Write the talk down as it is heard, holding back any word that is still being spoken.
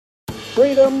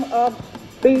freedom of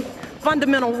speech,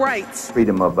 fundamental rights,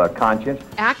 freedom of conscience,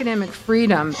 academic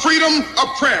freedom, freedom of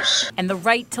press, and the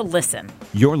right to listen.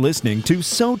 You're listening to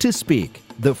So to Speak,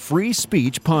 the free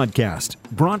speech podcast,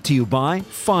 brought to you by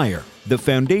FIRE, the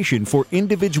Foundation for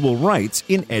Individual Rights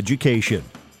in Education.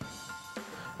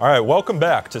 All right, welcome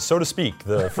back to So to Speak,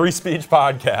 the free speech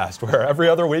podcast, where every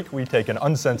other week we take an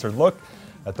uncensored look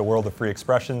at the world of free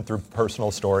expression through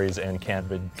personal stories and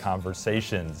candid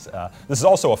conversations. This is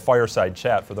also a fireside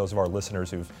chat for those of our listeners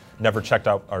who've never checked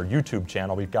out our YouTube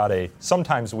channel. We've got a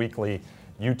sometimes weekly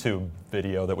YouTube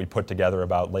video that we put together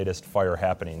about latest FIRE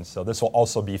happenings. So this will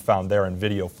also be found there in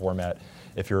video format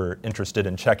if you're interested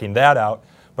in checking that out.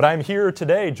 But I'm here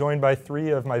today joined by three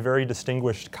of my very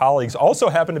distinguished colleagues, also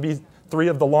happen to be three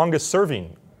of the longest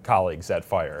serving colleagues at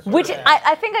FIRE. Which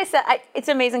I think I said, it's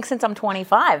amazing since I'm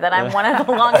 25 that I'm one of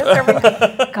the longest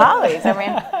serving colleagues. I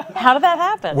mean, how did that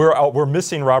happen? We're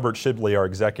missing Robert Shibley, our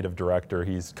executive director.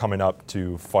 He's coming up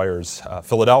to FIRE's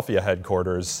Philadelphia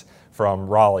headquarters from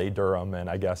Raleigh, Durham, and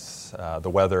I guess the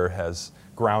weather has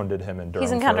grounded him in Durham.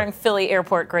 He's encountering Philly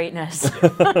airport greatness.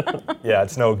 Yeah,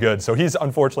 it's no good. So he's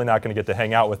unfortunately not going to get to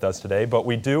hang out with us today, but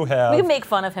we do have... We can make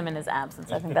fun of him in his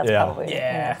absence. I think that's probably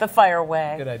the FIRE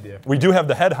way. Good idea. We do have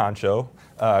the head honcho,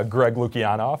 Greg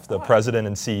Lukianoff, the president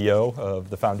and CEO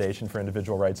of the Foundation for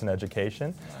Individual Rights in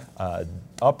Education.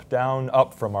 Up, down,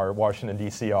 up from our Washington,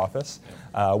 D.C. office.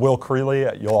 Will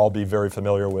Creeley, you'll all be very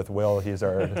familiar with Will. He's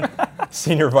our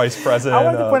senior vice president. I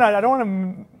want to point out, I don't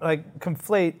want to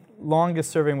conflate longest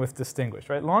serving with distinguished,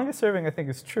 right? Longest serving, I think,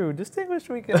 is true. Distinguished,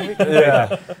 we can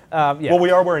yeah. Well,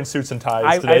 we are wearing suits and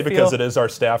ties today because it is our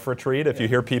staff retreat. If you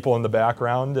hear people in the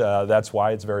background, that's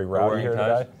why it's very rowdy here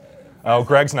today. Oh,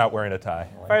 Greg's not wearing a tie.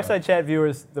 Fireside Chat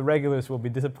viewers, the regulars will be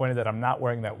disappointed that I'm not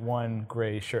wearing that one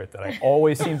gray shirt that I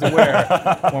always seem to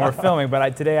wear when we're filming,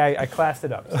 but today I classed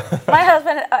it up. So. My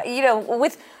husband,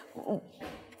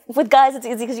 with guys, it's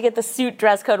easy because you get the suit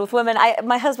dress code. With women,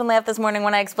 my husband laughed this morning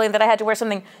when I explained that I had to wear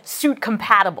something suit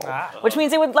compatible, which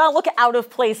means it would not look out of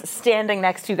place standing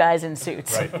next to guys in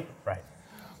suits. Right.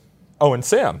 Oh, and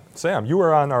Sam, you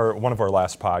were on one of our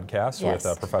last podcasts with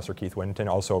Professor Keith Whittington,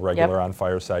 also a regular on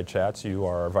Fireside Chats. You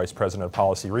are our Vice President of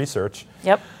Policy Research.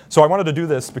 Yep. So I wanted to do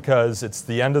this because it's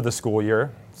the end of the school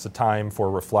year. It's a time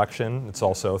for reflection. It's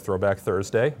also Throwback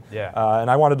Thursday. Yeah. And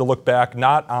I wanted to look back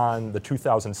not on the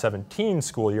 2017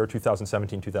 school year,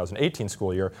 2017-2018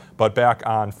 school year, but back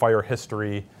on FIRE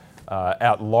history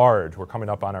at large. We're coming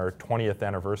up on our 20th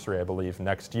anniversary, I believe,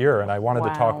 next year. And I wanted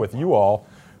to talk with you all,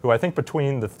 who I think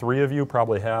between the three of you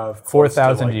probably have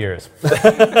 4,000 years.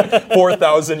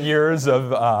 4,000 years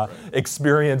of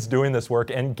experience doing this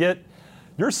work, and get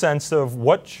your sense of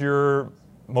what your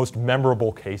most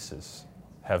memorable cases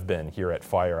have been here at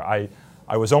FIRE.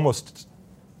 I was almost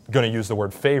going to use the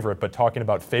word favorite, but talking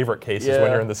about favorite cases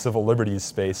when you're in the civil liberties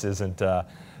space isn't the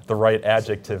right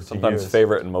adjective to use. Sometimes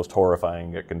favorite and most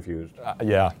horrifying get confused.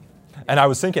 Yeah. And I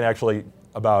was thinking actually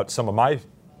about some of my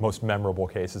most memorable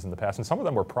cases in the past, and some of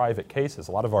them were private cases.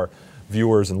 A lot of our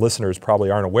viewers and listeners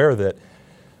probably aren't aware that,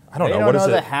 I don't know, what is it?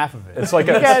 They don't know the half of it. It's like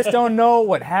you guys don't know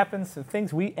what happens to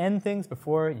things. We end things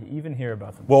before you even hear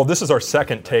about them. Well, this is our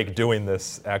second take doing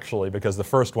this, actually, because the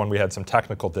first one we had some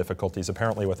technical difficulties.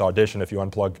 Apparently with Audition, if you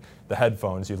unplug the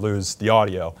headphones, you lose the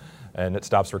audio, and it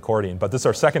stops recording. But this is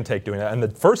our second take doing that. And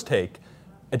the first take,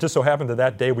 it just so happened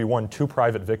that day we won 2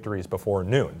 private victories before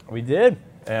noon. We did.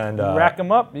 And you rack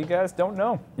them up. You guys don't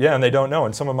know. Yeah, and they don't know.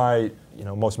 And some of my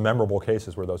most memorable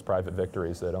cases were those private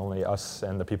victories that only us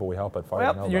and the people we help at FIRE know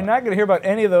about. You're not going to hear about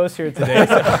any of those here today.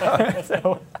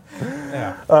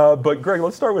 But Greg,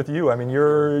 let's start with you. I mean,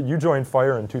 you joined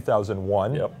FIRE in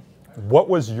 2001. Yep. What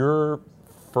was your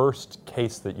first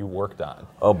case that you worked on?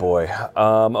 Oh boy.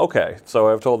 Okay, so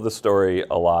I've told this story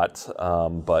a lot,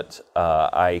 but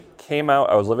I came out.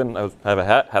 Had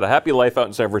a happy life out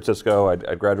in San Francisco.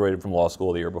 I'd graduated from law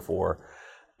school the year before,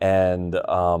 and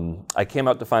I came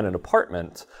out to find an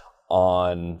apartment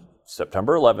on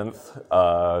September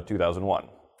 11th, 2001,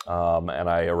 and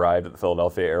I arrived at the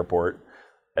Philadelphia airport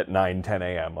at 9:10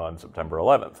 a.m. on September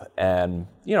 11th. And,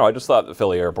 I just thought the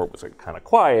Philly airport was kind of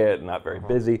quiet and not very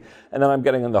busy. And then I'm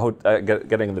getting in the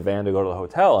getting in the van to go to the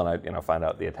hotel, and I find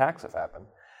out the attacks have happened.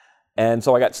 And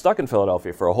so I got stuck in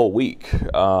Philadelphia for a whole week.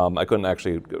 I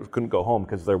couldn't go home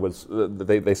because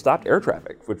they stopped air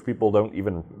traffic, which people don't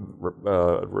even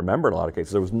remember in a lot of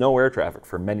cases. There was no air traffic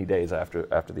for many days after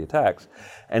the attacks.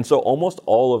 And so almost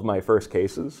all of my first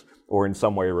cases were in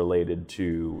some way related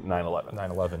to 9/11.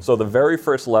 9/11. So the very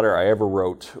first letter I ever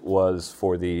wrote was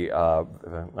for the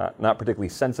not particularly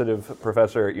sensitive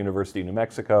professor at University of New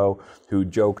Mexico who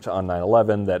joked on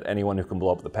 9/11 that anyone who can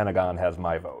blow up the Pentagon has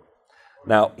my vote.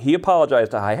 Now, he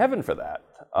apologized to high heaven for that,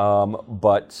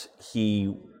 but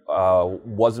he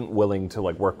wasn't willing to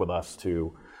work with us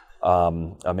to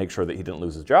make sure that he didn't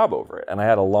lose his job over it. And I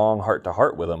had a long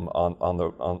heart-to-heart with him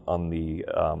on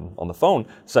the phone,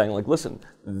 saying listen,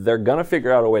 they're gonna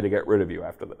figure out a way to get rid of you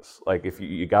after this. If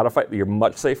you gotta fight, you're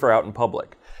much safer out in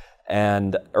public.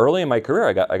 And early in my career,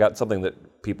 I got something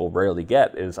that people rarely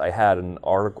get. Is I had an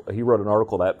article. He wrote an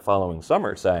article that following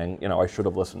summer saying, I should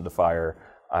have listened to fire.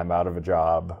 I'm out of a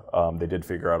job. They did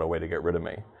figure out a way to get rid of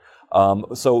me.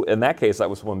 So in that case, that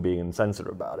was someone being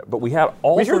insensitive about it. But we had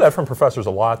all. We hear that from professors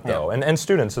a lot, though, and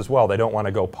students as well. They don't want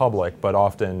to go public, but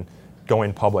often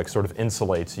going public sort of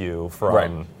insulates you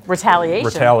from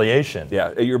retaliation.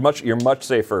 Yeah, you're much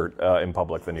safer in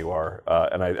public than you are,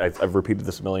 and I've repeated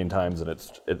this a million times, and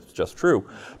it's just true.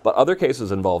 But other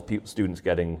cases involve students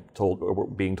being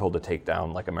told to take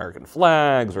down American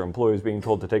flags, or employees being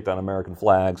told to take down American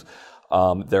flags.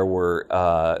 There was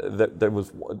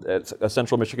at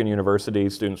Central Michigan University,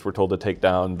 students were told to take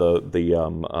down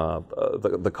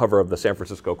the cover of the San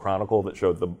Francisco Chronicle that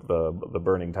showed the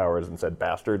burning towers and said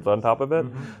 "bastards" on top of it,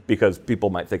 because people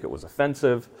might think it was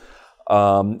offensive.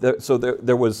 So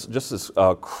there was just this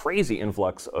crazy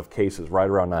influx of cases right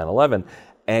around 9/11.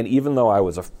 And even though I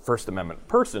was a First Amendment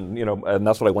person, and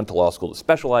that's what I went to law school to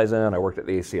specialize in, I worked at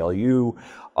the ACLU,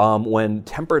 when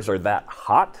tempers are that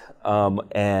hot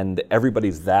and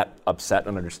everybody's that upset,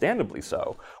 and understandably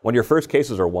so, when your first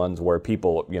cases are ones where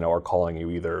people, are calling you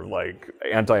either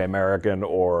anti-American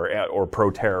or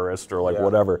pro-terrorist or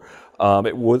whatever,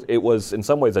 it was in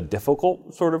some ways a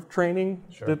difficult sort of training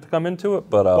to come into it.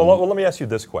 But well, let me ask you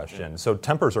this question. So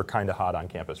tempers are kind of hot on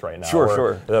campus right now.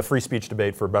 Sure. The free speech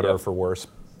debate, for better or for worse,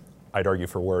 I'd argue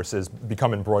for worse, is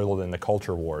become embroiled in the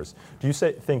culture wars. Do you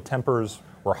think tempers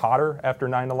were hotter after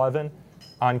 9/11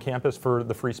 on campus for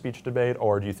the free speech debate,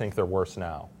 or do you think they're worse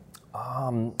now?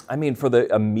 For the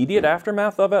immediate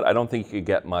aftermath of it, I don't think you could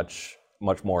get much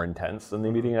more intense than the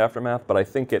immediate aftermath, but I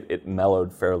think it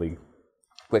mellowed fairly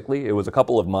quickly. It was a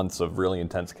couple of months of really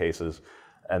intense cases,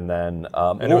 and then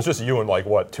it was just you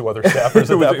and two other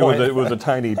staffers at that point. It was a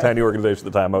tiny organization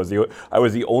at the time. I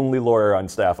was the only lawyer on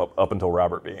staff up until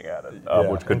Robert being added,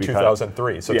 which could in be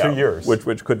 2003. So 2 years,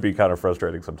 which could be kind of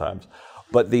frustrating sometimes.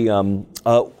 But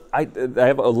I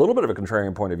have a little bit of a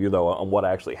contrarian point of view, though, on what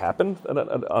actually happened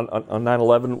on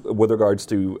 9/11 with regards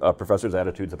to professors'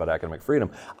 attitudes about academic freedom.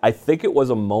 I think it was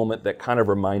a moment that kind of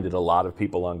reminded a lot of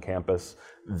people on campus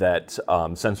that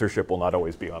censorship will not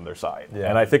always be on their side. Yeah.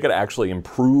 And I think it actually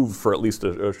improved, for at least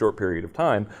a short period of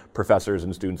time, professors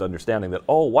and students understanding that,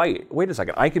 wait a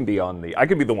second, I can be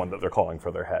the one that they're calling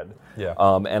for their head. Yeah.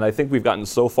 And I think we've gotten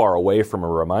so far away from a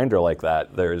reminder like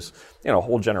that. There's a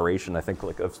whole generation, I think,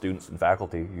 of students and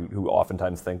faculty who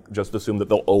oftentimes just assume that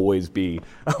they'll always be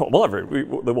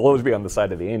they'll always be on the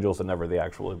side of the angels and never the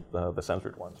actual the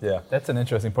censored ones. Yeah, that's an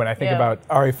interesting point. I think about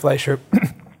Ari Fleischer,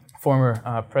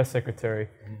 former press secretary,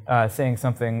 saying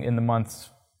something in the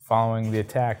months following the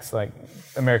attacks, like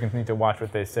Americans need to watch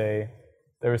what they say.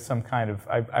 There was some kind of,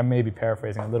 I may be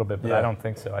paraphrasing a little bit, but I don't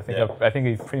think so. I think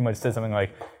he pretty much said something like,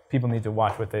 people need to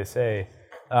watch what they say.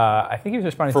 I think he was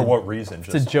responding for what reason?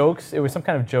 To jokes. It was some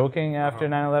kind of joking after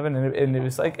 9/11, and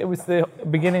it was the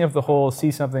beginning of the whole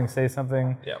 "see something, say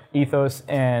something" ethos,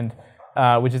 and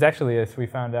which is actually, as we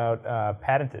found out,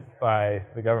 patented by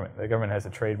the government. The government has a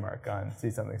trademark on "see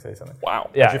something, say something." Wow!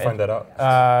 Yeah, how'd you find that out?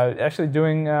 Actually,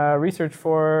 doing research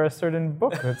for a certain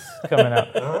book that's coming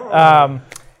out.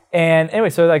 And anyway,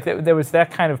 so there was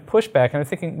that kind of pushback, and I was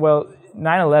thinking, well,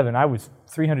 9/11, I was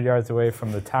 300 yards away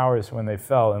from the towers when they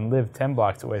fell and lived 10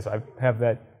 blocks away, so I have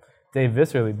that day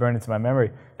viscerally burned into my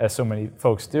memory, as so many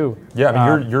folks do.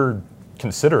 Yeah, you're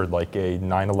considered like a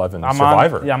 9/11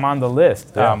 survivor. I'm on the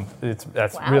list. Yeah.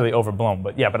 That's really overblown,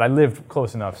 but I lived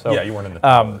close enough. So yeah, you weren't in the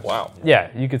towers. Wow. Yeah,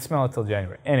 you could smell it till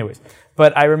January. Anyways,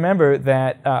 but I remember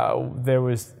that there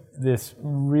was this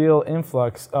real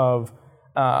influx of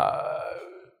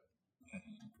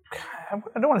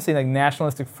I don't want to say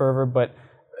nationalistic fervor, but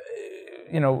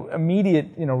immediate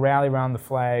rally around the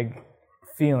flag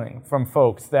feeling from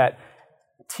folks that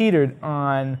teetered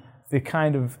on the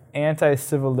kind of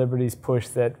anti-civil liberties push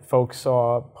that folks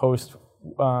saw post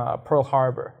Pearl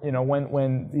Harbor.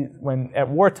 When at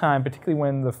wartime, particularly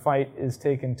when the fight is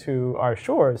taken to our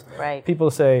shores,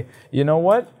 people say, you know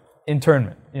what,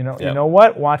 internment. You know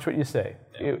what, watch what you say.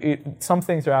 Some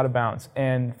things are out of bounds,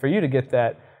 and for you to get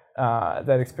that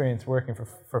experience working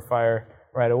for fire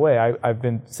right away. I've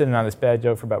been sitting on this bad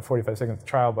joke for about 45 seconds,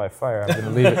 trial by fire. I'm going to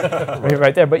leave it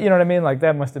right there. But you know what I mean?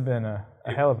 That must have been a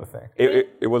hell of a thing.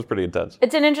 It was pretty intense.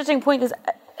 It's an interesting point because,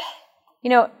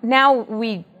 now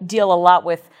we deal a lot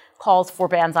with calls for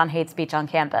bans on hate speech on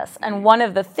campus. And one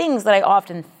of the things that I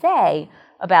often say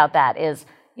about that is,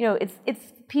 it's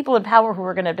people in power who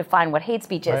are going to define what hate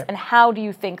speech is. Right. And how do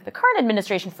you think the current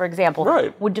administration, for example,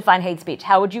 Right. would define hate speech?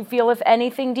 How would you feel if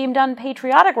anything deemed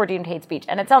unpatriotic were deemed hate speech?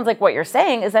 And it sounds like what you're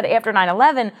saying is that after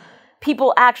 9/11,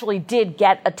 people actually did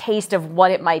get a taste of what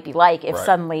it might be like if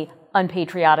suddenly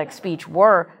unpatriotic speech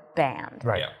were banned.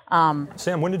 Right.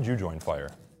 Sam, when did you join FIRE?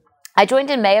 I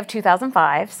joined in May of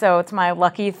 2005, so it's my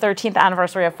lucky 13th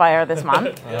anniversary of FIRE this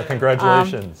month.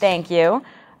 Congratulations. Thank you.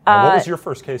 What was your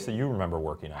first case that you remember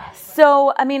working on?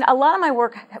 So, I mean, a lot of my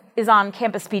work is on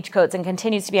campus speech codes and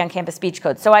continues to be on campus speech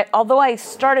codes. So although I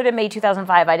started in May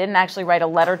 2005, I didn't actually write a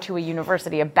letter to a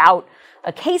university about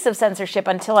a case of censorship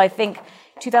until I think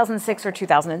 2006 or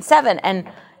 2007. And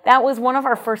that was one of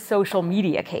our first social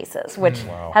media cases, which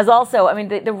has also, I mean,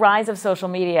 the rise of social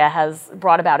media has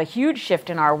brought about a huge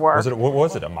shift in our work. What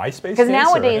was it, a MySpace case? Because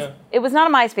nowadays, it was not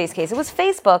a MySpace case. It was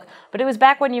Facebook, but it was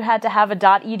back when you had to have a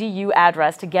 .edu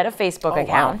address to get a Facebook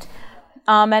account.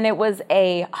 And it was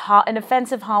an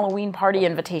offensive Halloween party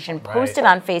invitation posted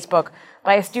on Facebook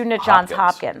by a student at Johns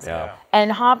Hopkins. Yeah.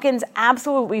 And Hopkins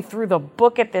absolutely threw the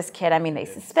book at this kid. I mean, they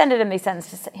suspended him. They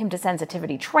sentenced him to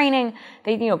sensitivity training.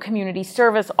 They, community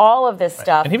service, all of this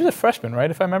stuff. And he was a freshman,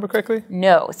 right? If I remember correctly.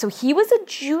 No, so he was a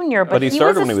junior, but he he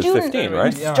started was a when he was student. 15,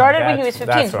 right? He started when he was 15,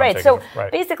 that's what I'm right? So thinking of,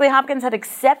 right. basically, Hopkins had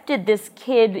accepted this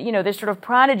kid, this sort of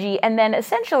prodigy, and then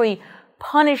essentially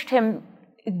punished him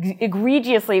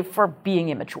egregiously for being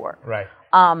immature. Right.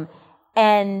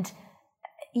 And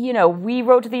we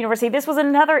wrote to the university. This was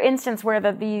another instance where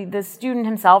the student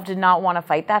himself did not want to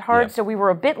fight that hard, so we were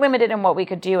a bit limited in what we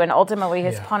could do, and ultimately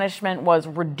his punishment was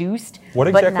reduced. What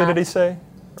but exactly not- did he say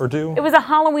or do? It was a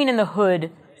Halloween in the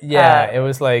Hood. Yeah, it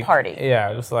was like party.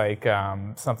 Yeah, it was like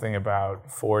something about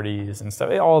 40s and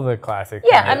stuff. All the classic.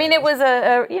 Yeah, I mean, it was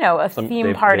a theme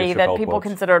Dave party that Chappelle people quotes.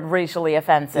 considered racially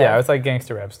offensive. Yeah, it was like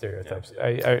gangster rap stereotypes.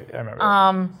 I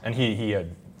remember. And he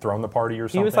had thrown the party or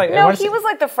something? He was like No, he was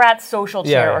like the frat social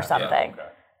chair or something.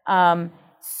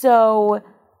 So,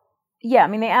 yeah, I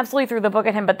mean, they absolutely threw the book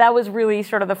at him, but that was really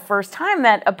sort of the first time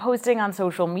that a posting on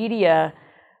social media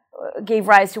gave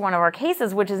rise to one of our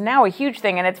cases, which is now a huge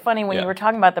thing. And it's funny when you were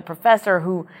talking about the professor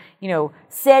who,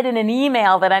 said in an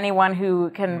email that anyone who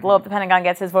can blow up the Pentagon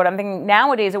gets his vote. I'm thinking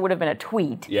nowadays it would have been a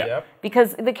tweet. Yeah. Yep.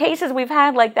 Because the cases we've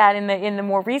had like that in the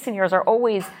more recent years are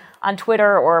always on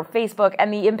Twitter or Facebook,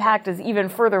 and the impact is even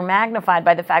further magnified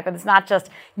by the fact that it's not just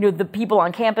the people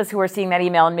on campus who are seeing that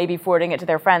email and maybe forwarding it to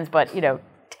their friends, but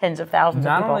tens of thousands of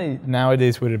Not people. only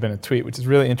nowadays would it have been a tweet, which is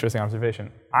really interesting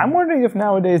observation. I'm wondering if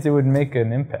nowadays it would make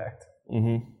an impact.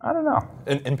 I don't know.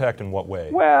 An impact in what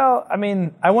way? Well, I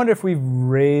mean, I wonder if we've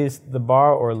raised the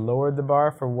bar or lowered the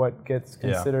bar for what gets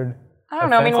considered. I don't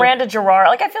know. I mean, offensive. Randa Gerard,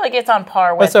 I feel like it's on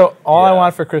par with. But so all I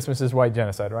want for Christmas is white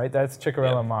genocide, right? That's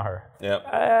Chickarella Maher. Yeah.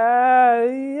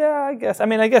 Yeah, I guess. I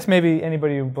mean, I guess maybe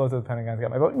anybody who blows up the Pentagon's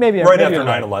got my vote. Maybe Right maybe after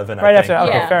I'm 9/11, Right I think.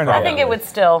 after. Okay, fair enough. I think it would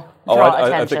still Oh, draw I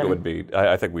attention. think it would be.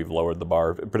 I think we've lowered the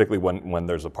bar, particularly when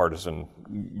there's a partisan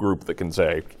group that can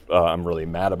say, "I'm really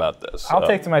mad about this." I'll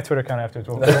take to my Twitter account afterwards.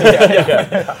 We'll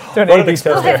What an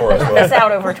experiment for us. This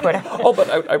out over Twitter. Oh, but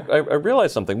I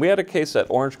realized something. We had a case at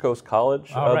Orange Coast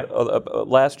College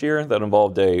last year that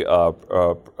involved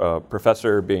a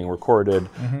professor being recorded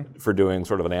for doing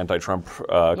sort of an anti-Trump,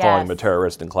 calling him a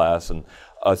terrorist in class, and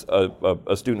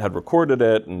a student had recorded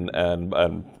it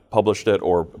and published it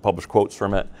or published quotes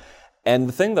from it. And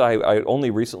the thing that I only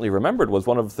recently remembered was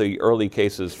one of the early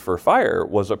cases for FIRE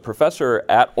was a professor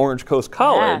at Orange Coast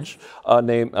College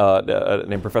named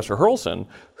Professor Hurlson,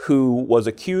 who was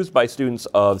accused by students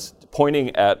of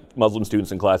pointing at Muslim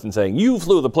students in class and saying, "You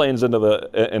flew the planes into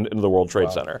the World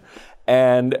Trade Center."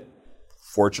 And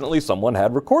fortunately, someone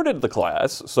had recorded the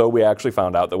class, so we actually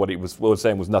found out that what he was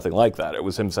saying was nothing like that. It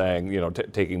was him saying,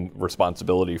 taking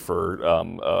responsibility for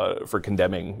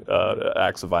condemning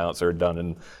acts of violence that are done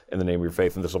in the name of your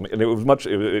faith, and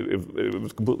it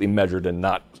was completely measured and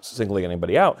not singling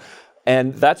anybody out.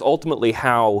 And that's ultimately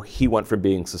how he went from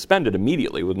being suspended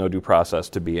immediately with no due process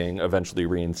to being eventually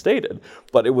reinstated.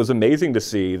 But it was amazing to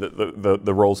see that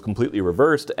the roles completely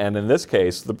reversed. And in this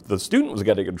case, the student was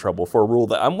getting in trouble for a rule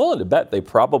that I'm willing to bet they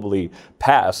probably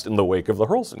passed in the wake of the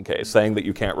Hurlson case, saying that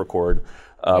you can't record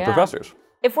professors.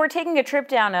 If we're taking a trip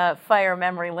down a FIRE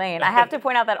memory lane, I have to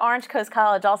point out that Orange Coast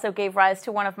College also gave rise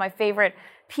to one of my favorite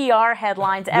PR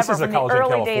headlines ever is a from the college in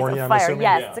early days California, of I'm FIRE. assuming?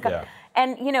 Yes,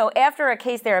 And, after a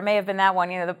case there, it may have been that one,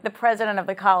 the president of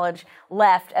the college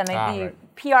left, and the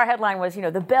PR headline was,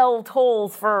 the bell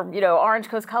tolls for, Orange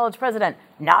Coast College president,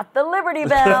 not the Liberty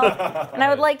Bell. And I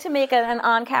would like to make an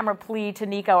on-camera plea to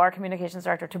Nico, our communications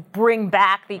director, to bring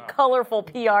back the colorful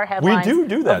PR headlines. We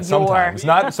do that sometimes.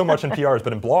 Not so much in PRs,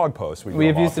 but in blog posts. We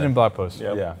have used it in blog posts.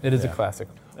 Yep. Yeah. It is a classic.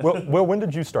 Will, when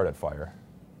did you start at Fire?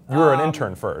 You were an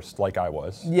intern first, like I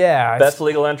was. Yeah. Best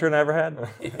legal intern I ever had.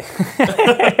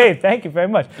 Hey, thank you very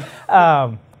much.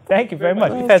 Thank you very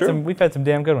much. We've had some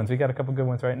damn good ones. We got a couple good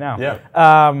ones right now. Yeah.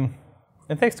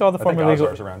 And thanks to all the former legal.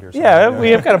 around here. Yeah, we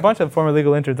have got a bunch of former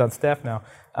legal interns on staff now.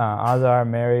 Azar,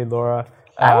 Mary, Laura.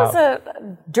 I was a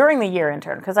during the year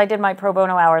intern because I did my pro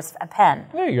bono hours at Penn.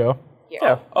 There you go.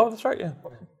 Yeah. Oh, that's right. Yeah.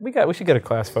 We should get a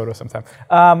class photo sometime.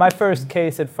 My first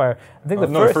case at Fire. I think the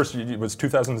first was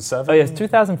 2007. Oh yes,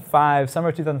 2005. Summer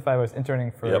of 2005. I was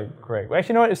interning for Greg. Well,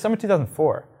 actually, you know what? It was summer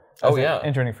 2004. Oh yeah.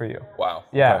 Interning for you. Wow.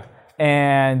 Yeah. Okay.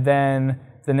 And then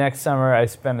the next summer, I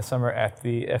spent a summer at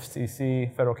the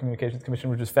FCC, Federal Communications Commission,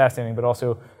 which was fascinating, but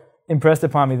also impressed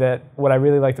upon me that what I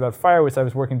really liked about Fire was I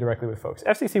was working directly with folks.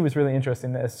 FCC was really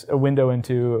interesting as a window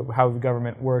into how the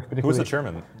government works. Who was the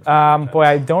chairman? Boy,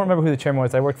 I don't remember who the chairman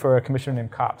was. I worked for a commissioner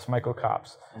named Copps, Michael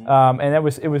Copps, and it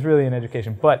was really an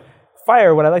education. But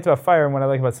Fire, what I liked about Fire and what I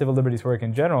like about civil liberties work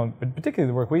in general, but particularly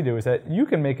the work we do, is that you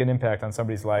can make an impact on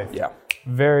somebody's life. Yeah.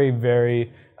 Very,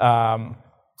 very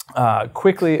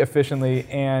quickly, efficiently,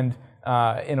 and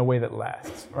in a way that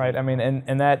lasts, right? I mean,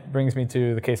 and that brings me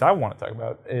to the case I want to talk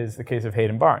about, is the case of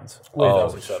Hayden Barnes.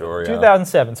 Oh, sure, yeah.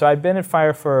 2007. So I'd been at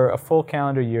Fire for a full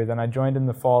calendar year. Then I joined in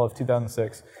the fall of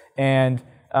 2006. And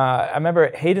I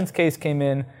remember Hayden's case came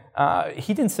in.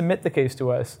 He didn't submit the case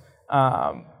to us,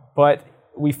 but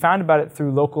we found about it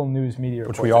through local news media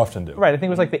reports. Which we often do. Right. I think it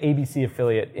was like the ABC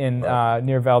affiliate in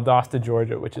near Valdosta,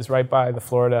 Georgia, which is right by the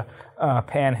Florida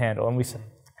Panhandle. And we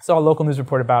saw a local news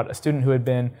report about a student who had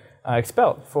been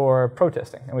expelled for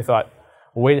protesting. And we thought,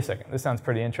 wait a second, this sounds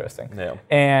pretty interesting. Yeah.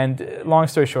 And long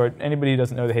story short, anybody who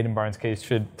doesn't know the Hayden Barnes case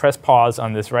should press pause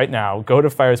on this right now, go to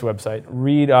Fire's website,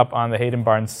 read up on the Hayden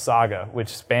Barnes saga, which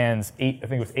spans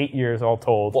 8 years all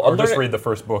told. Or just read the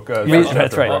first book.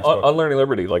 That's right. Unlearning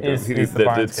Liberty, like Is the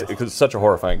Barnes case. it's such a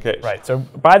horrifying case. Right, so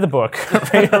buy the book,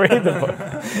 read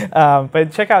the book.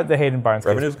 But check out the Hayden Barnes case.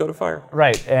 Revenues go to Fire.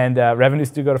 Right, and revenues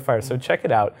do go to Fire, so check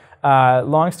it out.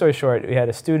 Long story short, we had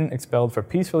a student expelled for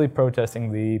peacefully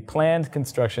protesting the planned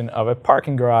construction of a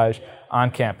parking garage on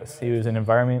campus. He was an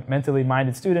environmentally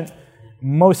minded student,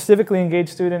 most civically engaged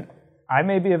student I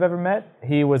maybe have ever met.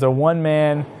 He was a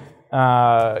one-man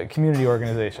community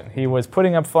organization. He was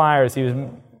putting up flyers. He was,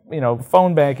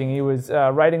 phone banking. He was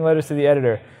writing letters to the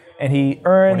editor, and he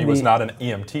earned. When he was not an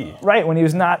EMT. Right, when he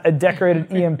was not a decorated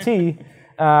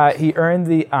EMT, he earned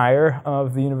the ire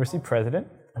of the university president,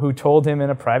 who told him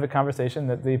in a private conversation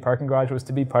that the parking garage was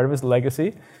to be part of his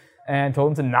legacy, and told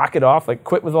him to knock it off, like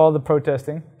quit with all the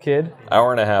protesting, kid.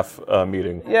 Hour and a half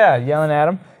meeting. Yeah, yelling at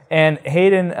him. And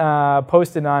Hayden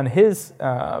posted on his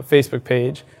Facebook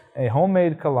page a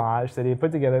homemade collage that he had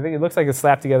put together. I think it looks like it's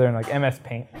slapped together in like MS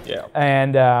Paint. Yeah.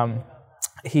 And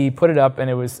he put it up, and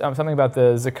it was something about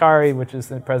the Zakari, which is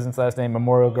the president's last name,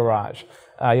 Memorial Garage.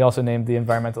 He also named the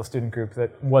environmental student group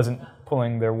that wasn't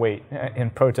pulling their weight in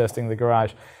protesting the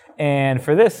garage. And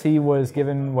for this, he was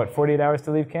given, 48 hours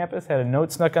to leave campus, had a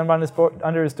note snuck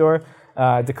under his door,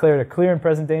 declared a clear and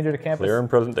present danger to campus. Clear and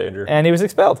present danger. And he was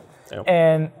expelled. Yep.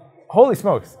 And holy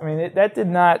smokes, I mean, that did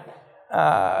not,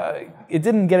 it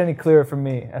didn't get any clearer from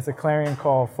me as a clarion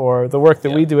call for the work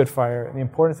that we do at Fire, and the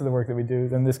importance of the work that we do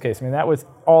than this case. I mean, that was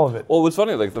all of it. Well, it was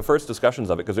funny, like the first discussions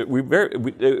of it, because it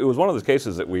was one of those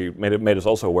cases that made us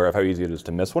also aware of how easy it is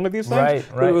to miss one of these things. Right.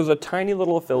 But it was a tiny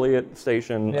little affiliate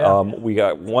station. Yeah. We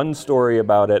got one story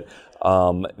about it.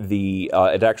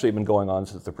 It actually had been going on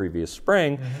since the previous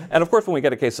spring, and of course, when we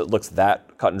get a case that looks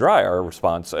that cut and dry, our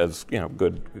response as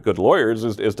good lawyers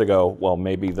is to go, well,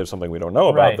 maybe there's something we don't know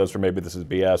about this, or maybe this is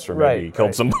BS, or maybe he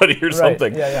killed somebody or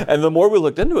something. Yeah, yeah. And the more we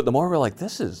looked into it, the more we're like,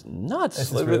 this is nuts.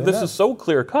 This is really nuts. Is so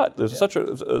clear cut. There's such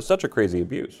a crazy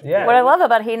abuse. Yeah. What I love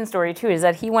about Hayden's story too is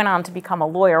that he went on to become a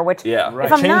lawyer, which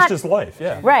if I'm changed his life.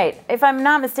 Yeah. Right. If I'm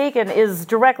not mistaken, is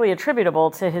directly attributable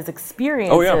to his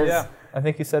experiences. Oh yeah. I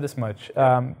think he said as much.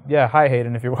 Hi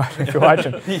Hayden, if you're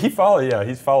watching. He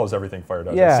follows everything Fire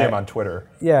does. I see him on Twitter.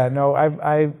 Yeah, no,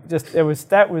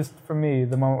 that was for me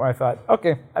the moment where I thought,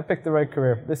 okay, I picked the right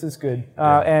career. This is good.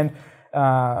 And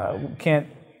can't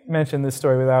mention this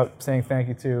story without saying thank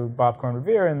you to Bob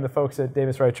Korn-Revere and the folks at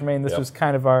Davis Wright Tremaine. This was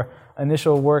kind of our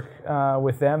initial work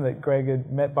with them, that Greg had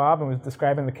met Bob and was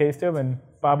describing the case to him, and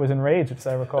Bob was enraged, as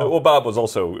I recall. Well, Bob was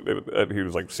also, he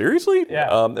was like, seriously?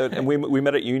 Yeah. And we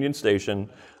met at Union Station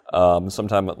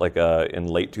sometime in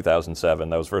late 2007.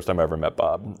 That was the first time I ever met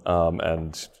Bob.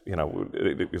 And, he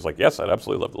was like, yes, I'd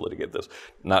absolutely love to litigate this.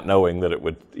 Not knowing that it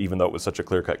would, even though it was such a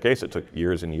clear-cut case, it took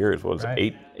years and years. What was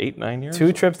it, 9 years?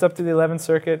 2 trips up to the 11th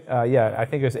Circuit. I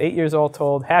think it was 8 years all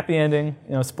told. Happy ending.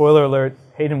 Spoiler alert,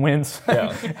 Hayden wins.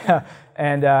 Yeah.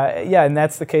 And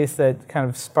that's the case that kind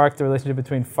of sparked the relationship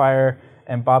between Fire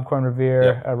and Bob Corn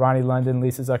Revere, Ronnie London,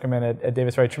 Lisa Zuckerman at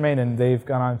Davis Wright Tremaine, and they've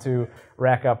gone on to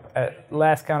rack up, at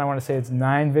last count, I want to say it's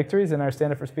 9 victories in our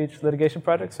Stand Up for Speech litigation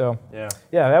project. So,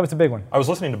 that was a big one. I was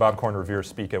listening to Bob Corn Revere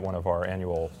speak at one of our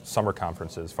annual summer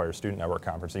conferences, Fire Student Network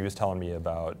conference. He was telling me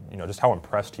about, just how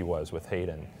impressed he was with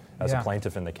Hayden as a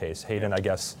plaintiff in the case. Hayden, I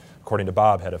guess, according to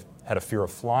Bob, had a fear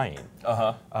of flying,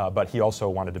 but he also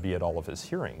wanted to be at all of his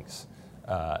hearings.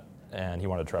 And he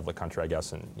wanted to travel the country, I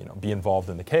guess, and be involved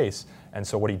in the case. And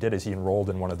so what he did is he enrolled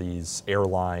in one of these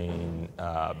airline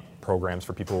programs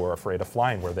for people who are afraid of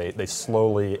flying, where they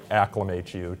slowly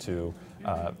acclimate you to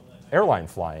airline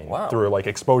flying through like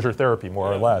exposure therapy,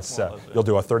 more or less. You'll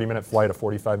do a 30-minute flight, a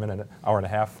 45-minute,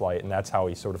 hour-and-a-half flight, and that's how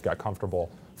he sort of got comfortable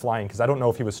flying. Because I don't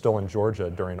know if he was still in Georgia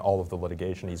during all of the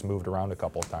litigation. He's moved around a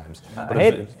couple of times. But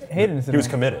he was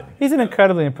committed. He's an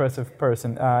incredibly impressive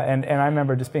person, and I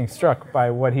remember just being struck by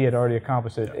what he had already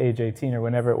accomplished at age 18 or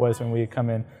whenever it was when we had come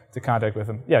in to contact with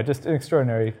him. Yeah, just an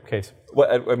extraordinary case. Well,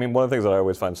 I mean, one of the things that I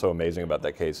always find so amazing about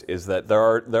that case is that there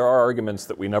are arguments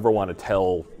that we never want to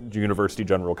tell university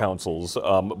general counsels,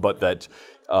 but that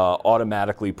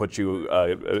automatically put you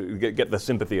get the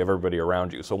sympathy of everybody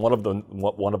around you. So one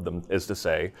of them is to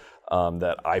say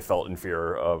that I felt in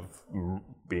fear of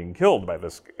being killed by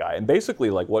this guy, and basically,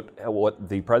 like what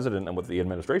the president and what the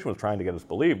administration was trying to get us to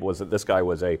believe was that this guy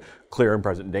was a clear and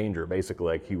present danger.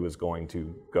 Basically, like he was going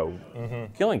to go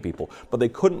killing people, but they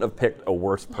couldn't have picked a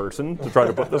worse person to try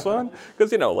to put this on, because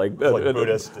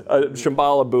Buddhist,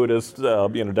 Shambhala Buddhist,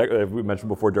 we mentioned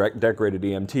before, decorated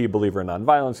EMT, believer in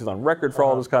nonviolence. He's on record for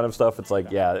all this kind of stuff. It's like,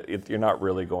 you're not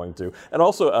really going to. And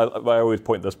also, I always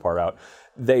point this part out.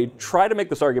 They try to make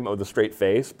this argument with a straight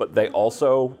face, but they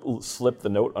also slip the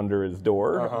note under his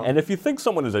door. And if you think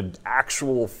someone is an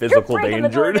actual physical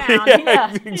danger,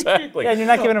 exactly. Yeah, and you're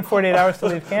not giving him 48 hours to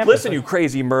leave campus. Listen, you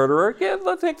crazy murderer. Yeah,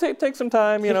 let's take some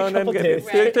time, and then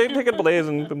take a couple days,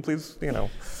 and please,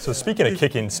 So speaking of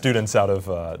kicking students out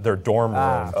of their dorm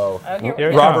room,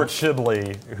 Robert Robert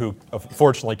Shibley, who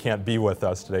unfortunately can't be with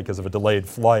us today because of a delayed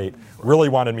flight, really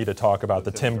wanted me to talk about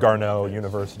the Tim Garneau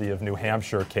University of New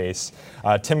Hampshire case.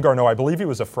 Tim Garneau, I believe he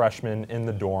was a freshman in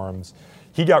the dorms.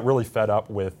 He got really fed up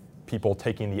with people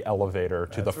taking the elevator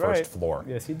to the first floor.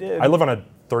 Yes, he did. I live on a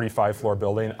 35-floor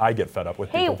building. I get fed up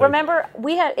with people. Hey, remember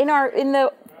we had in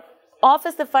the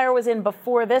office the Fire was in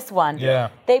before this one.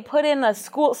 Yeah. They put in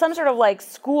some sort of like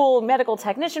school medical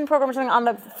technician program or something on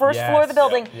the first floor of the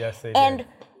building. Yes, they and did.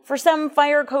 For some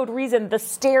fire code reason, the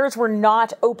stairs were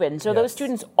not open. So those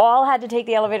students all had to take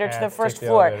the elevator to the first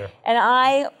floor. And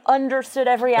I understood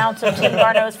every ounce of Tim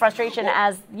Garneau's frustration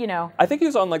as, I think he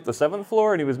was on like the 7th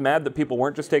floor, and he was mad that people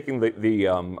weren't just taking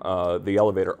the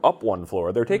elevator up one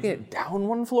floor. They were taking it down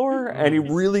one floor, and he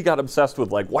really got obsessed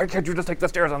with like, why can't you just take the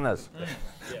stairs on this?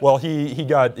 Well, he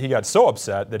got so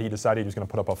upset that he decided he was going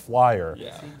to put up a flyer.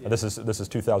 This is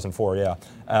 2004,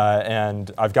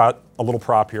 and I've got a little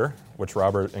prop here, which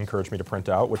Robert encouraged me to print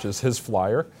out, which is his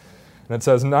flyer. And it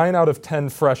says 9 out of 10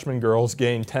 freshman girls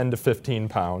gain 10 to 15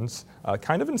 pounds.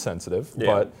 Kind of insensitive,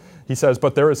 but he says,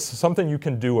 but there is something you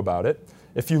can do about it.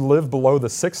 If you live below the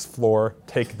 6th floor,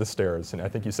 take the stairs. And I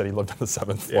think you said he lived on the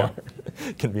 7th floor.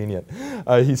 Convenient.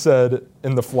 He said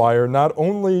in the flyer, not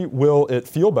only will you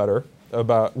feel better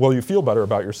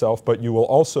about yourself, but you will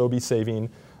also be saving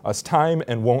us time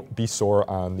and won't be sore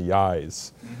on the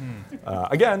eyes.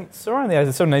 Again, sore on the eyes.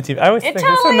 It's so 19. I always think it's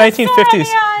so totally 1950s.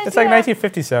 It's like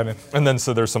 1957. And then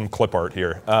so there's some clip art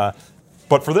here.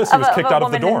 But for this, he was kicked out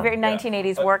of the dorm. In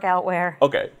 1980s workout wear.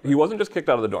 Okay, he wasn't just kicked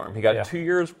out of the dorm. He got 2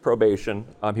 years probation.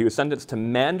 He was sentenced to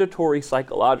mandatory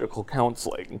psychological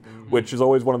counseling, which is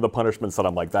always one of the punishments that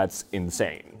I'm like, that's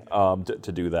insane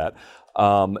to do that.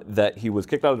 That he was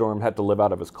kicked out of the dorm, had to live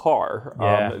out of his car.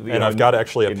 And I've got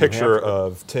actually a picture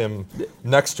of Tim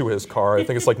next to his car. I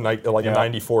think it's like a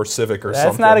 94 Civic or something.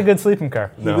 That's not a good sleeping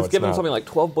car. He was given something like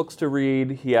 12 books to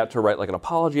read. He had to write like an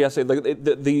apology essay.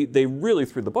 They really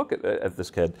threw the book at this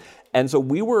kid. And so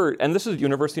and this is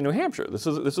University of New Hampshire. This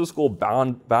is a school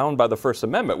bound by the First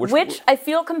Amendment. Which I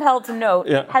feel compelled to note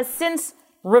has since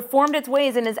reformed its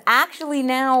ways and is actually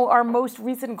now our most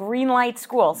recent green light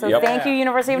school. So thank you,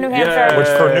 University of New Hampshire. Which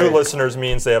for new listeners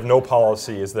means they have no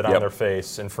policies that on their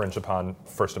face infringe upon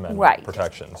First Amendment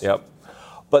protections. Yep.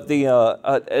 But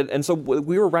and so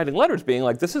we were writing letters being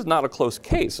like, this is not a close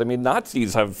case. I mean,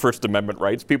 Nazis have First Amendment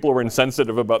rights. People who are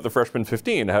insensitive about the freshman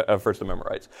 15 have First Amendment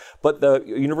rights. But the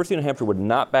University of New Hampshire would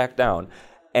not back down.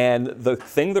 And the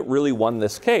thing that really won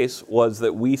this case was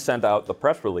that we sent out the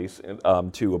press release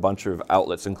to a bunch of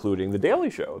outlets, including The Daily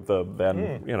Show, the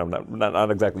then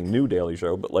not exactly new Daily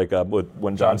Show, but like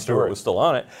when Jon Stewart was still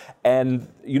on it. And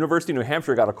University of New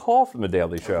Hampshire got a call from The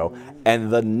Daily Show, and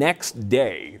the next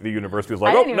day the university was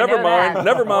like, "Oh, never mind."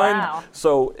 Wow.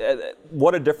 So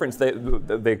what a difference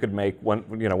they could make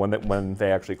when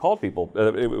they actually called people.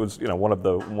 It was one of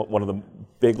the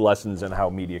big lessons in how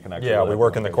media can actually. Yeah, we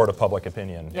work in the court of public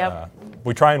opinion. Yep.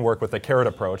 We try and work with the carrot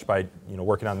approach by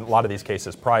working on a lot of these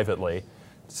cases privately.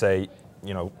 Say,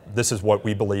 this is what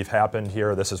we believe happened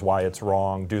here. This is why it's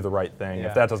wrong. Do the right thing. Yeah.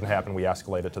 If that doesn't happen, we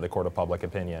escalate it to the court of public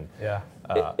opinion. Yeah.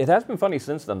 It has been funny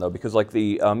since then, though, because like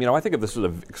I think of this as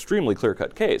an extremely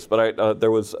clear-cut case. But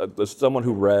there was someone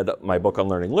who read my book on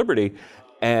learning liberty,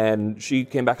 and she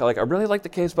came back like, I really liked the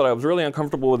case, but I was really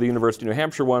uncomfortable with the University of New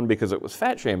Hampshire one because it was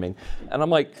fat shaming. And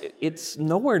I'm like, it's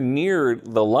nowhere near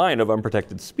the line of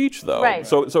unprotected speech, though. Right.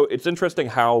 So it's interesting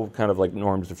how kind of like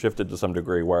norms have shifted to some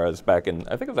degree. Whereas back in,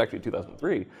 I think it was actually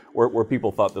 2003, where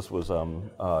people thought this was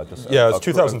just it's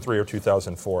 2003 or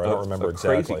 2004. I don't remember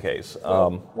exactly. Crazy case.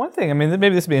 One thing, I mean,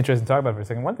 maybe this would be interesting to talk about for a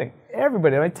second. One thing,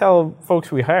 everybody, I tell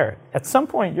folks we hire, at some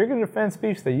point you're going to defend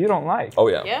speech that you don't like. Oh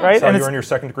yeah. Right? So And you're in your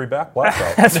second degree black belt.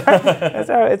 That's right. That's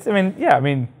how it's. I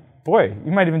mean, boy,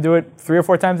 you might even do it 3 or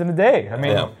 4 times in a day. I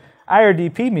mean,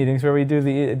 IRDP meetings where we do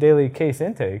the daily case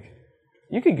intake,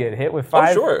 you could get hit with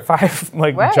five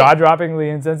like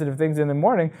jaw-droppingly insensitive things in the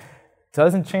morning.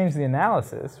 Doesn't change the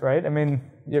analysis, right? I mean,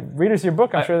 readers of your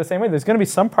book, I'm sure the same way. There's going to be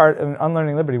some part of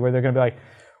Unlearning Liberty where they're going to be like,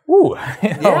 ooh,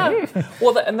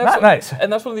 Well, and that's not nice.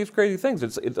 And that's one of these crazy things.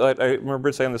 I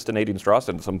remember saying this to Nadine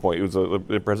Strawson at some point. It was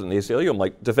the president of the ACLU. I'm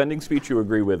like, defending speech you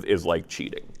agree with is like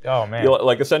cheating. Oh man!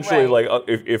 Like essentially, like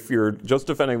if you're just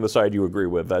defending the side you agree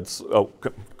with, that's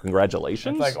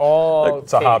congratulations. It's like all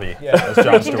It's a hobby, Yeah. as Jon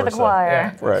Preaching to Stewart the said.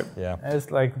 choir. Right. Yeah.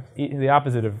 It's like the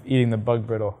opposite of eating the bug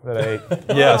brittle that I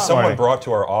ate. Yeah. Someone brought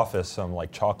to our office some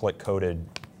like chocolate-coated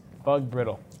Bug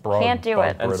brittle. Can't do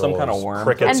it. And some kind of worm.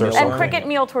 Crickets or And something. cricket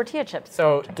meal tortilla chips.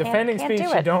 So defending can't speech do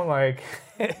you it. don't like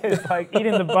is like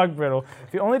eating the bug brittle.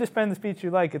 If you only defend the speech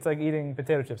you like, it's like eating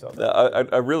potato chips all day.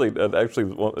 I really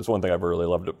actually it's one thing I've really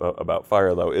loved about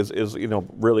FIRE though is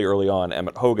really early on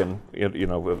Emmett Hogan,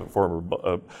 a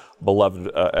former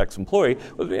beloved ex-employee,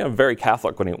 was very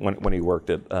Catholic when he worked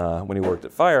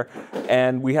at FIRE,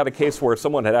 and we had a case where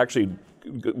someone had actually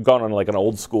gone on like an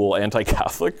old school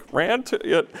anti-Catholic rant,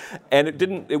 and it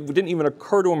didn't even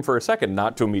occur to him for a second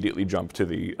not to immediately jump to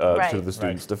the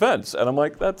student's defense. And I'm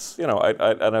like, that's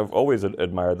and I've always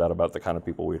admired that about the kind of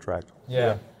people we attract.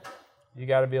 Yeah. You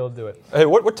got to be able to do it. Hey,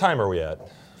 what time are we at?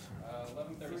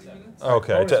 11:37.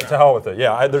 Okay, to hell with it.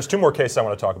 Yeah, there's 2 more cases I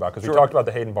want to talk about because we talked about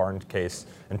the Hayden Barnes case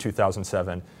in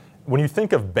 2007. When you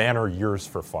think of banner years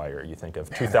for FIRE, you think of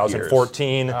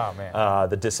 2014,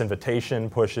 the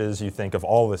disinvitation pushes, you think of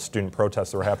all the student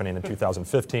protests that were happening in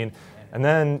 2015, and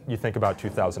then you think about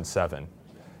 2007,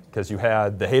 because you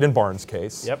had the Hayden Barnes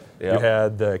case, you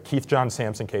had the Keith John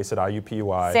Sampson case at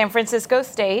IUPUI. San Francisco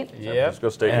State. San Francisco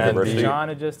State And University. John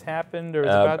had just happened or is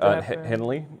about to happen?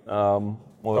 Henley.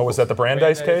 Was that the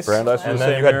Brandeis case? Brandeis and was then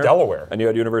the you same had year. Delaware. And you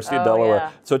had University of Delaware.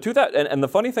 Yeah. So and the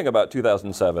funny thing about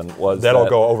 2007 was That'll that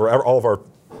go over all of our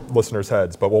listeners'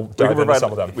 heads, but we'll dive into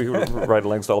some of them. We can provide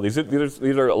links to all these.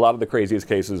 These are a lot of the craziest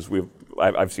cases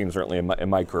I've seen certainly in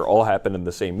my career. All happened in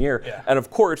the same year. Yeah. And of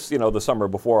course, the summer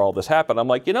before all this happened, I'm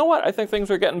like, you know what? I think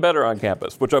things are getting better on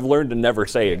campus, which I've learned to never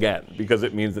say again because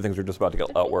it means that things are just about to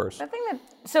get a lot worse.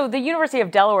 So the University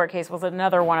of Delaware case was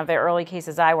another one of the early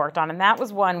cases I worked on, and that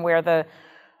was one where the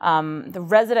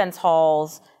residence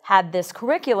halls had this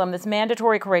curriculum, this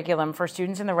mandatory curriculum for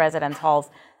students in the residence halls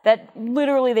that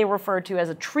literally they referred to as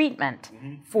a treatment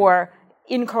for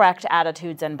incorrect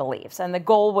attitudes and beliefs. And the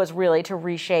goal was really to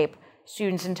reshape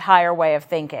students' entire way of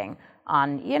thinking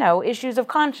on, issues of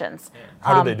conscience.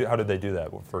 How did they do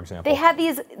that, for example? They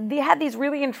had these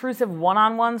really intrusive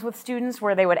one-on-ones with students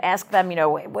where they would ask them,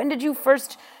 when did you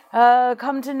first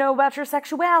come to know about your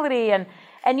sexuality? And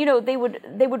they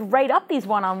would write up these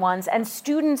one-on-ones, and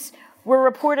students were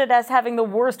reported as having the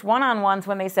worst one-on-ones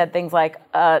when they said things like,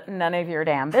 none of your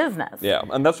damn business. Yeah,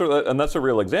 and that's a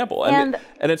real example. And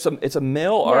it's a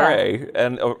male RA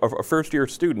and a first-year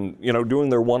student, doing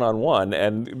their one-on-one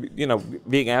and,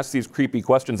 being asked these creepy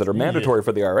questions that are mandatory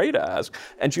for the RA to ask.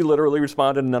 And she literally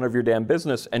responded, none of your damn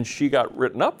business, and she got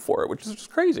written up for it, which is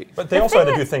just crazy. But they also had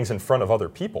to do things in front of other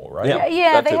people, right?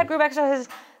 Yeah, they had group exercises.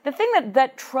 The thing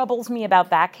that troubles me about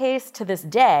that case to this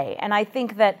day, and I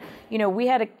think that,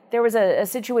 there was a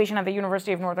situation at the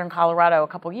University of Northern Colorado a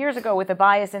couple years ago with a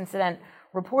bias incident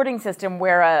reporting system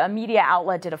where a media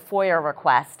outlet did a FOIA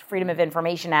request, Freedom of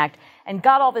Information Act, and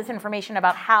got all this information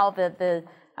about how the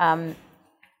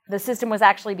system was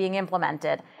actually being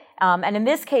implemented. And in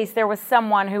this case, there was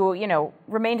someone who,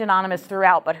 remained anonymous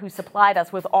throughout, but who supplied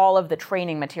us with all of the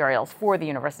training materials for the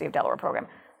University of Delaware program.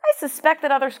 I suspect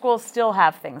that other schools still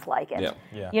have things like it.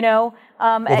 Yeah.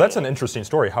 Well, that's an interesting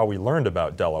story, how we learned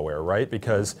about Delaware, right?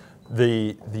 Because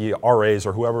the RAs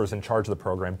or whoever was in charge of the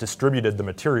program distributed the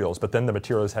materials, but then the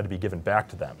materials had to be given back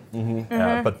to them.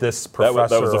 But this professor...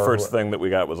 That was the first thing that we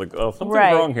got, was like, oh, something's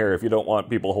wrong here if you don't want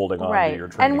people holding on to your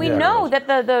training. And we know that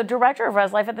the director of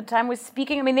ResLife at the time was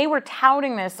speaking, they were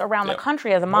touting this around the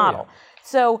country as a model.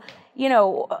 So,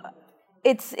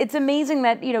 it's amazing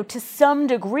that, to some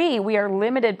degree, we are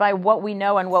limited by what we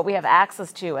know and what we have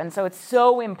access to. And so it's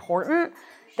so important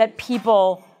that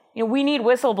people, we need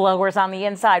whistleblowers on the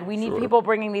inside. We need people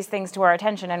bringing these things to our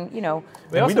attention. And,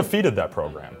 we defeated that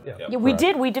program. We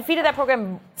did. We defeated that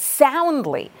program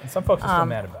soundly. And some folks are still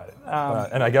mad about it.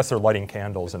 And I guess they're lighting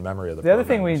candles in memory of the program. The other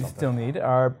thing we still need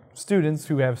are students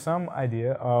who have some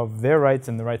idea of their rights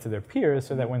and the rights of their peers,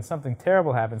 so that when something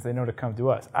terrible happens, they know to come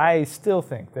to us. I still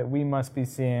think that we must be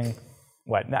seeing,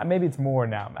 maybe it's more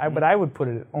now, but I would put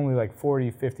it at only like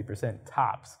 40, 50%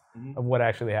 tops of what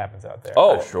actually happens out there.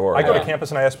 Oh, sure. I go to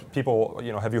campus and I ask people,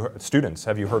 have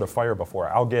you heard of FIRE before?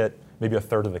 I'll get maybe a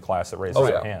third of the class that raises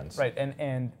their hands. Right,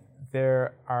 and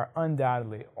there are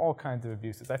undoubtedly all kinds of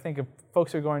abuses. I think if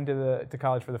folks are going to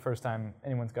college for the first time,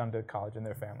 anyone's gone to college in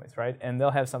their families, right? And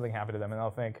they'll have something happen to them, and they'll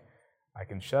think, I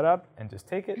can shut up and just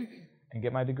take it and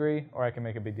get my degree, or I can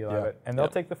make a big deal out of it. And they'll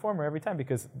take the former every time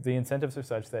because the incentives are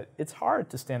such that it's hard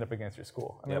to stand up against your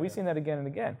school. We've seen that again and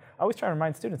again. I always try to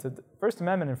remind students that the First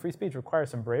Amendment and free speech requires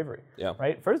some bravery,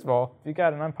 right? First of all, if you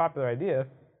got an unpopular idea,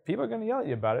 people are going to yell at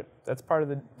you about it. That's part of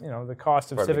the, the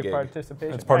cost of civic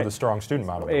participation. It's part of the strong student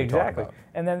model. Exactly.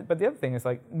 And then, but the other thing is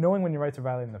knowing when your rights are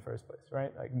violated in the first place,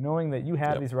 right? Knowing that you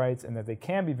have these rights and that they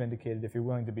can be vindicated if you're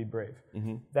willing to be brave.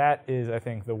 That is, I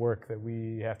think, the work that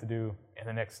we have to do in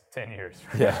the next 10 years.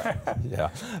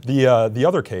 The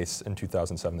other case in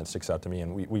 2007 that sticks out to me,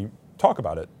 and we talk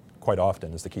about it quite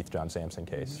often, is the Keith John Sampson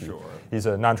case. He's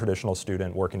a non-traditional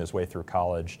student working his way through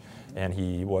college, and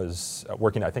he was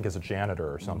working, I think, as a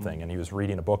janitor or something, and he was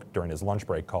reading a book during his lunch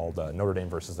break called Notre Dame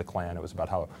versus the Klan. It was about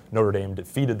how Notre Dame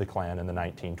defeated the Klan in the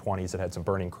 1920s. It had some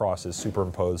burning crosses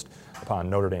superimposed upon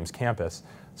Notre Dame's campus.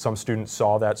 Some students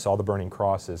saw the burning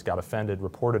crosses, got offended,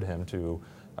 reported him to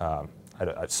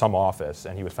at some office,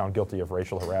 and he was found guilty of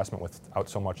racial harassment without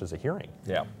so much as a hearing.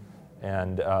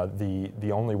 And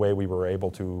the only way we were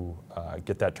able to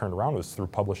get that turned around was through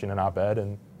publishing an op-ed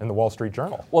in the Wall Street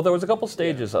Journal. Well, there was a couple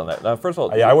stages on that. Now, first of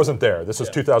all, I wasn't there. This was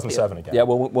 2007 again. Yeah,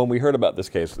 well, when we heard about this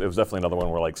case, it was definitely another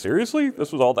one where, seriously,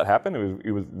 this was all that happened?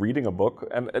 He was reading a book,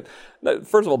 and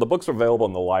first of all, the books are available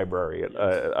in the library at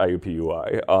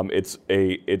IUPUI.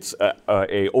 It's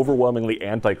a overwhelmingly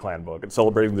anti-Klan book. It's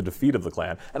celebrating the defeat of the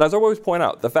Klan. And as I always point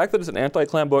out, the fact that it's an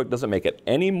anti-Klan book doesn't make it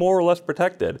any more or less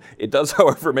protected. It does,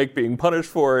 however, make being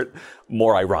punished for it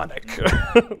more ironic.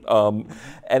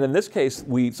 And in this case,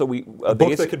 books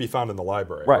that could be found in the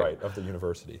library, of the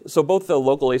university. So both the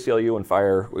local ACLU and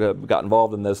FIRE got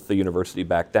involved in this. The university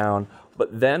backed down.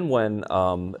 But then when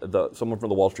someone from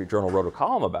the Wall Street Journal wrote a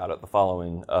column about it the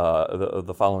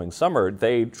following summer,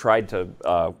 they tried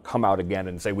to come out again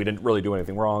and say we didn't really do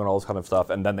anything wrong and all this kind of stuff,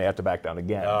 and then they had to back down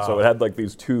again. So it had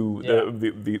these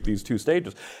two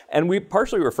stages, and we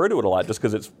partially refer to it a lot just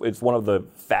because it's one of the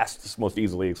fastest, most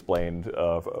easily explained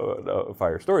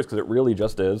FIRE stories, because it really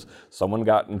just is someone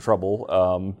got in trouble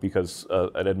because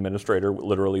an administrator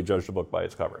literally judged a book by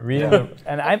its cover. Do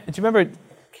you remember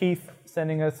Keith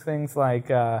sending us things like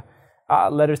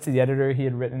letters to the editor he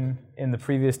had written in the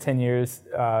previous 10 years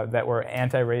that were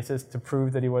anti-racist to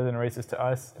prove that he wasn't a racist to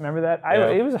us? Remember that?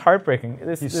 It was heartbreaking.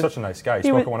 He's such a nice guy. He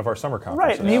spoke at one of our summer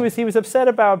conferences. Right, and he was upset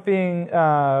about being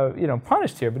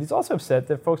punished here, but he's also upset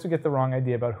that folks would get the wrong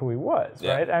idea about who he was.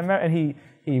 Right? I remember, and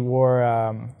he wore,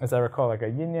 as I recall, like a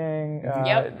yin-yang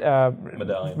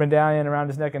medallion around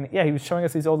his neck, and he was showing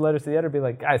us these old letters to the editor, be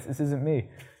like, guys, this isn't me.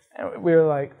 And we were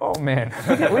like, oh man,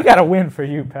 we got to win for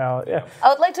you, pal. Yeah. I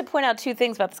would like to point out two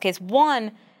things about this case.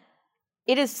 One,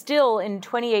 it is still in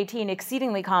 2018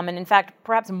 exceedingly common, in fact,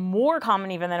 perhaps more common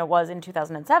even than it was in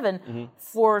 2007,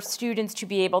 for students to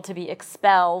be able to be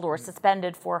expelled or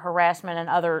suspended for harassment and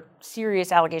other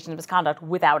serious allegations of misconduct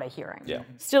without a hearing. Yeah.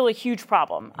 Still a huge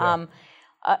problem. Yeah.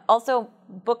 Also,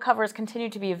 book covers continue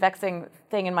to be a vexing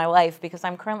thing in my life because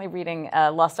I'm currently reading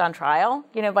Lust on Trial,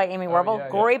 by Amy Warble.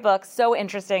 Great book, so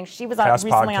interesting. She was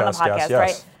recently on the podcast, yes.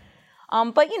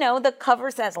 right? But the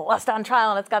cover says Lust on Trial,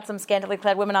 and it's got some scantily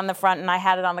clad women on the front, and I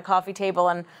had it on the coffee table,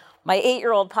 and my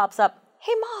 8-year-old pops up,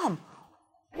 hey, Mom,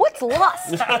 what's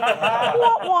lust?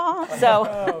 Wah, wah.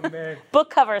 So, book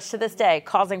covers to this day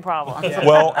causing problems.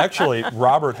 Well, actually,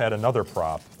 Robert had another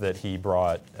prop that he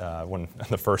brought when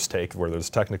the first take, where there's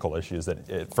technical issues,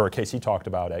 for a case he talked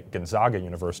about at Gonzaga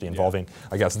University involving,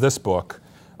 I guess, this book,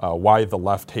 Why the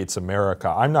Left Hates America.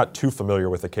 I'm not too familiar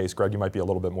with the case. Greg, you might be a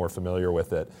little bit more familiar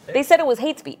with it. They said it was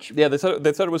hate speech. Yeah, they said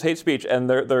it was hate speech, and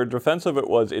their defense of it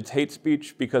was it's hate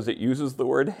speech because it uses the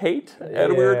word hate,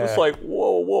 and we were just like,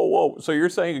 whoa, whoa, whoa. So you're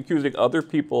saying accusing other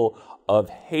people of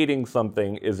hating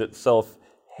something is itself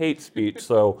hate speech?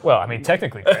 So Well, I mean,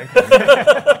 technically, Greg.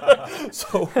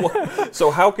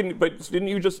 so how can? But didn't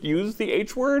you just use the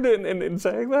H word in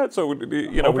saying that? So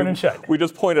Open and shut. We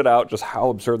just pointed out just how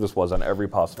absurd this was on every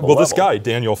possible Well, level. this guy,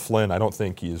 Daniel Flynn, I don't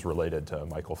think he's related to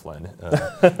Michael Flynn,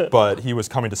 but he was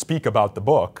coming to speak about the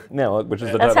book. No, which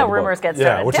is the That's title how of the rumors book. get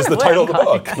started. Yeah, which is the title of the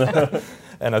book.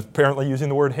 And apparently using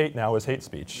the word hate now is hate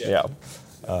speech. Yeah.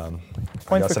 I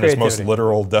Points guess for in its most creativity.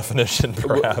 literal definition,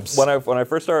 perhaps. When I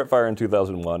first started Fire in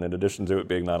 2001, in addition to it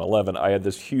being 9/11, I had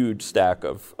this huge stack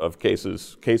of case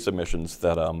submissions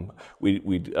that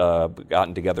we'd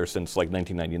gotten together since like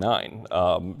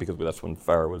 1999 because that's when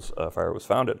Fire was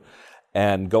founded.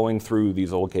 And going through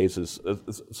these old cases,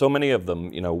 so many of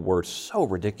them, were so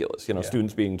ridiculous.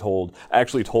 Students being told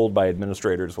by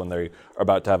administrators when they are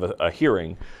about to have a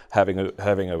hearing, having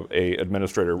a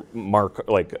administrator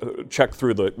check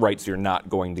through the rights you're not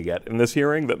going to get in this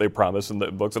hearing that they promise in the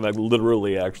books, and I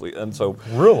literally and so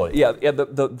Really? yeah.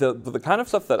 The kind of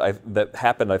stuff that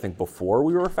happened, I think, before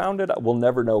we were founded, we'll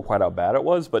never know quite how bad it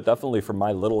was, but definitely from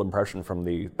my little impression from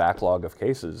the backlog of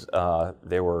cases,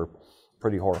 they were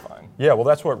pretty horrifying. Yeah, well,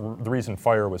 that's the reason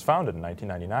Fire was founded in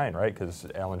 1999, right? Because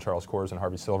Alan Charles Kors and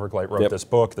Harvey Silverglate wrote this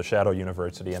book, The Shadow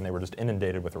University, and they were just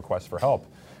inundated with requests for help.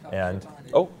 And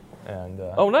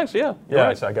nice, yeah. yeah,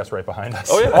 Right. it's, I guess right behind us.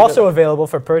 Oh, yeah. Also available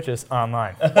for purchase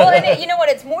online. Well, and you know what?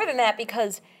 It's more than that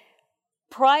because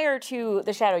prior to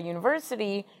the Shadow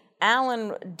University,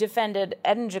 Alan defended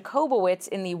Eden Jacobowitz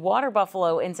in the water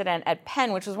buffalo incident at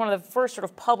Penn, which was one of the first sort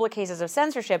of public cases of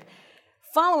censorship.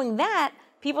 Following that,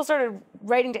 people started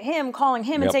writing to him, calling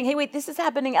him, and saying, hey, wait, this is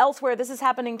happening elsewhere. This is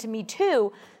happening to me,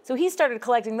 too. So he started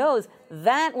collecting those.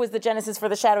 That was the genesis for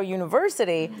the Shadow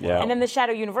University. Yeah. And then the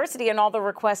Shadow University and all the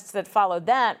requests that followed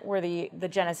that were the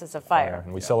genesis of Fire.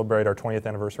 And we celebrate our 20th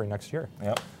anniversary next year.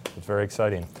 Yep. It's very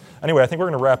exciting. Anyway, I think we're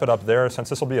going to wrap it up there. Since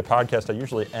this will be a podcast, I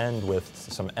usually end with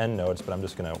some end notes, but I'm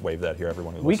just going to wave that here,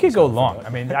 everyone who We listens could go to it. long. I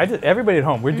mean, everybody at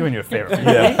home, we're doing you a favor.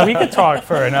 We could talk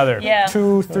for another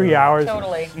 2-3 hours.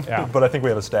 Totally. Yeah. But I think we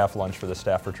have a staff lunch for the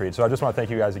staff retreat. So I just want to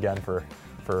thank you guys again for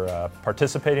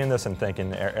participating in this, and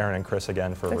thanking Aaron and Chris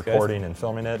again for recording and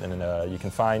filming it. And you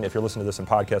can find, if you're listening to this in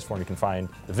podcast form, you can find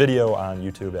the video on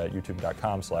YouTube at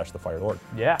youtube.com/thefired.org.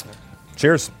 Yeah.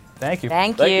 Cheers. Thank you.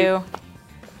 Thank you.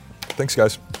 Thanks,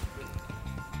 guys.